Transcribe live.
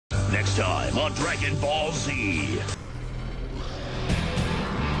Next time on Dragon Ball Z.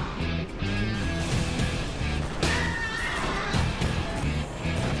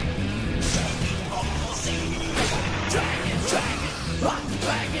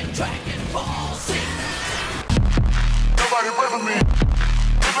 Dragon Ball Z. Nobody pray for me.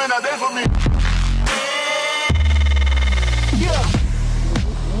 It's been a day for me. Yeah.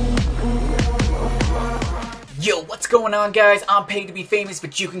 Yo, what's going on, guys? I'm Paid to be famous,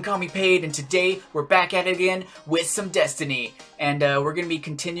 but you can call me Paid, and today we're back at it again with some Destiny. And we're going to be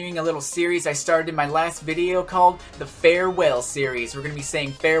continuing a little series I started in my last video called the Farewell series. We're going to be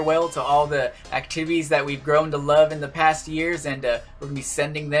saying farewell to all the activities that we've grown to love in the past years, and we're going to be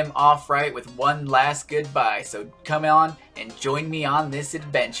sending them off right with one last goodbye. So come on and join me on this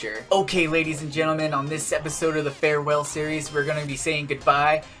adventure. Okay, ladies and gentlemen, on this episode of the Farewell series, we're going to be saying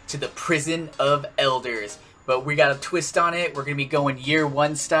goodbye to the Prison of Elders. But we got a twist on it. We're going to be going year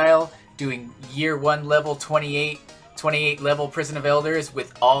 1 style, doing year 1 level 28 level Prison of Elders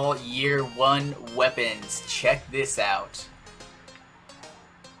with all year 1 weapons. Check this out.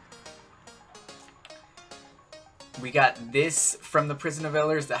 We got this from the Prison of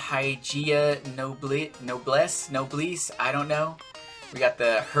Elders, the Hygeia Noblesse, I don't know. We got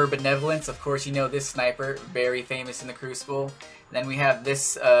the Her Benevolence, of course you know this sniper, very famous in the Crucible. And then we have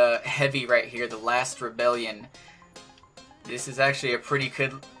this heavy right here, the Last Rebellion. This is actually a pretty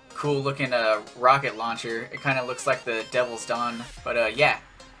cool looking rocket launcher. It kind of looks like the Devil's Dawn. But yeah,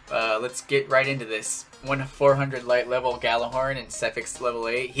 let's get right into this. 400 light level Gjallarhorn and Sephix level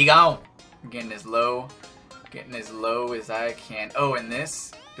 8. He gone! I'm getting as low as I can. Oh, and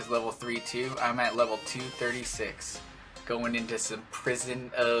this is level 3 too. I'm at level 236. Going into some Prison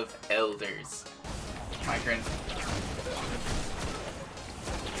of Elders. Micron.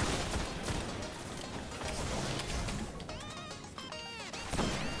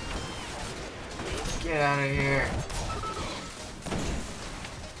 Get out of here.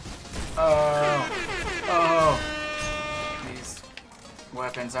 Oh. These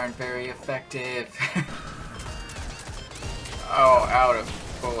weapons aren't very effective. Oh, out of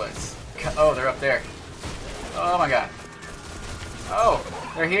bullets. Oh, they're up there. Oh my god. Oh,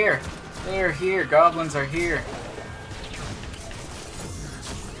 they're here. They're here. Goblins are here.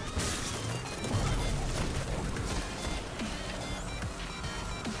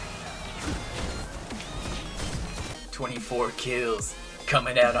 "24 kills,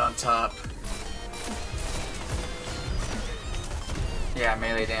 coming out on top." Yeah,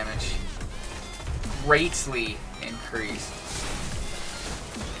 melee damage greatly increased.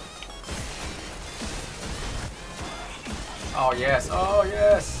 Oh yes, oh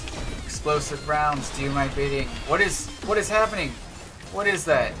yes! Explosive rounds, do my bidding. What is happening? What is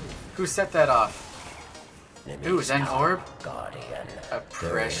that? Who set that off? Ooh, is that an orb? Guardian, a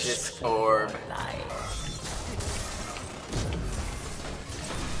precious orb.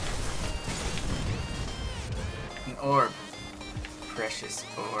 An orb. Precious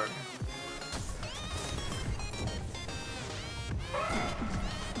orb.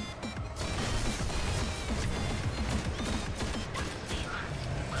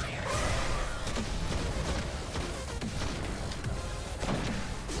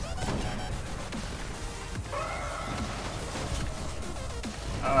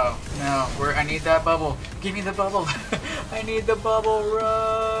 Oh, no. I need that bubble. Give me the bubble. I need the bubble.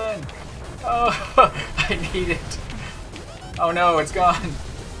 Run. Oh, I need it. Oh no, it's gone.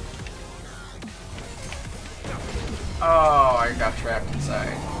 Oh, I got trapped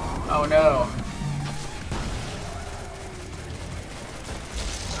inside. Oh no.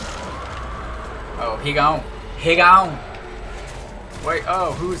 Oh, he gone. He gone. Wait,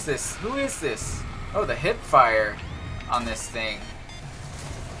 oh, who's this? Who is this? Oh, the hip fire on this thing.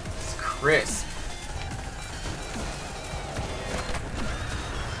 It's crisp.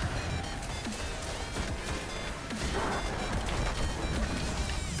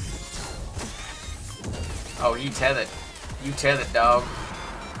 Oh, you tethered. You tethered, dog.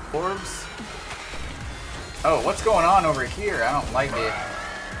 Orbs? Oh, what's going on over here? I don't like it.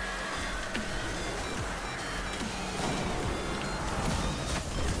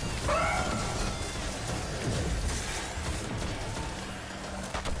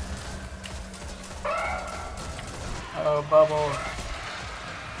 Oh, bubble.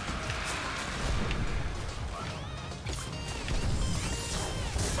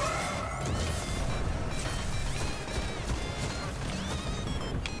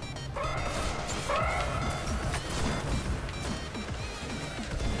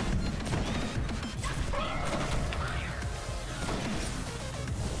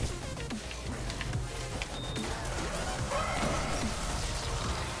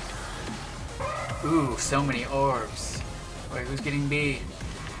 Ooh, so many orbs. Wait, who's getting B?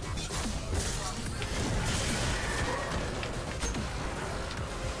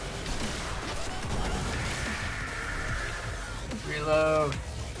 Reload.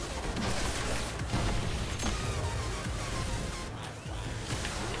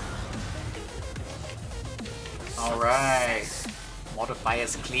 Alright.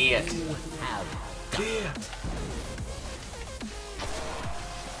 Modifiers cleared. Clear.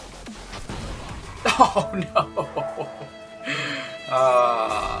 Oh no!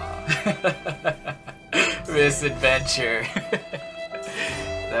 Misadventure.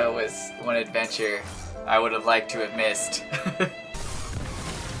 That was one adventure I would have liked to have missed.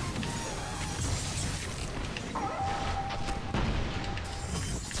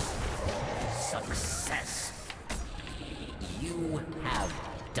 Success. You have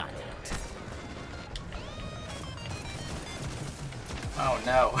done it. Oh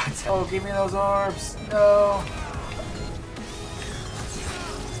no. Oh, give me those orbs. No.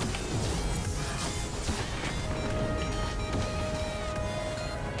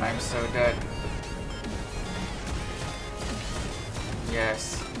 I'm so dead.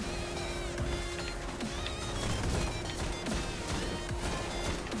 Yes.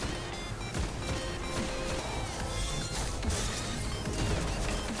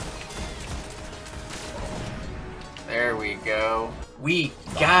 There we go. We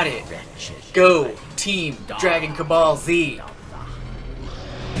got it. Go, Team Dragon Cabal Z.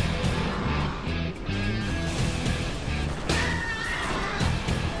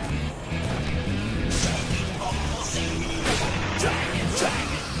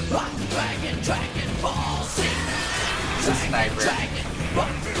 It's a sniper.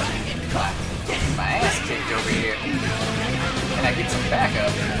 My ass kicked over here. Can I get some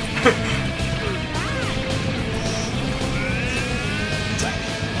backup?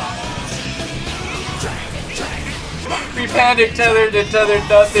 We panicked tethered and tethered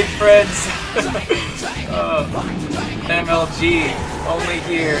nothing, friends. MLG, only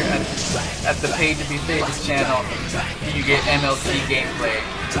here at the Paid to Be Famous channel do you get MLG gameplay.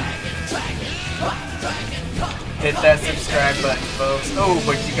 Hit that subscribe button, folks. Oh,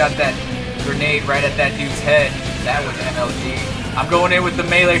 but you got that grenade right at that dude's head. That was MLG. I'm going in with the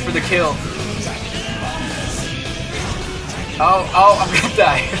melee for the kill. Oh, I'm gonna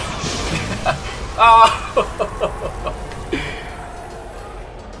die. Oh,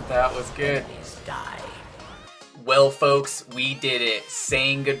 that was good. Well, folks, we did it.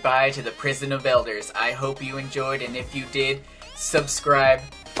 Saying goodbye to the Prison of Elders. I hope you enjoyed, and if you did, subscribe.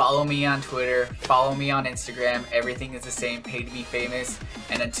 Follow me on Twitter, follow me on Instagram, everything is the same, Paid to Be Famous.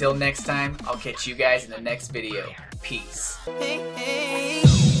 And until next time, I'll catch you guys in the next video. Peace. Hey, hey.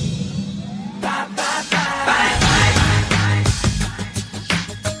 Bye, bye, bye.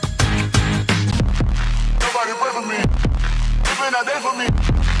 Nobody pray for me. You've been out there for me.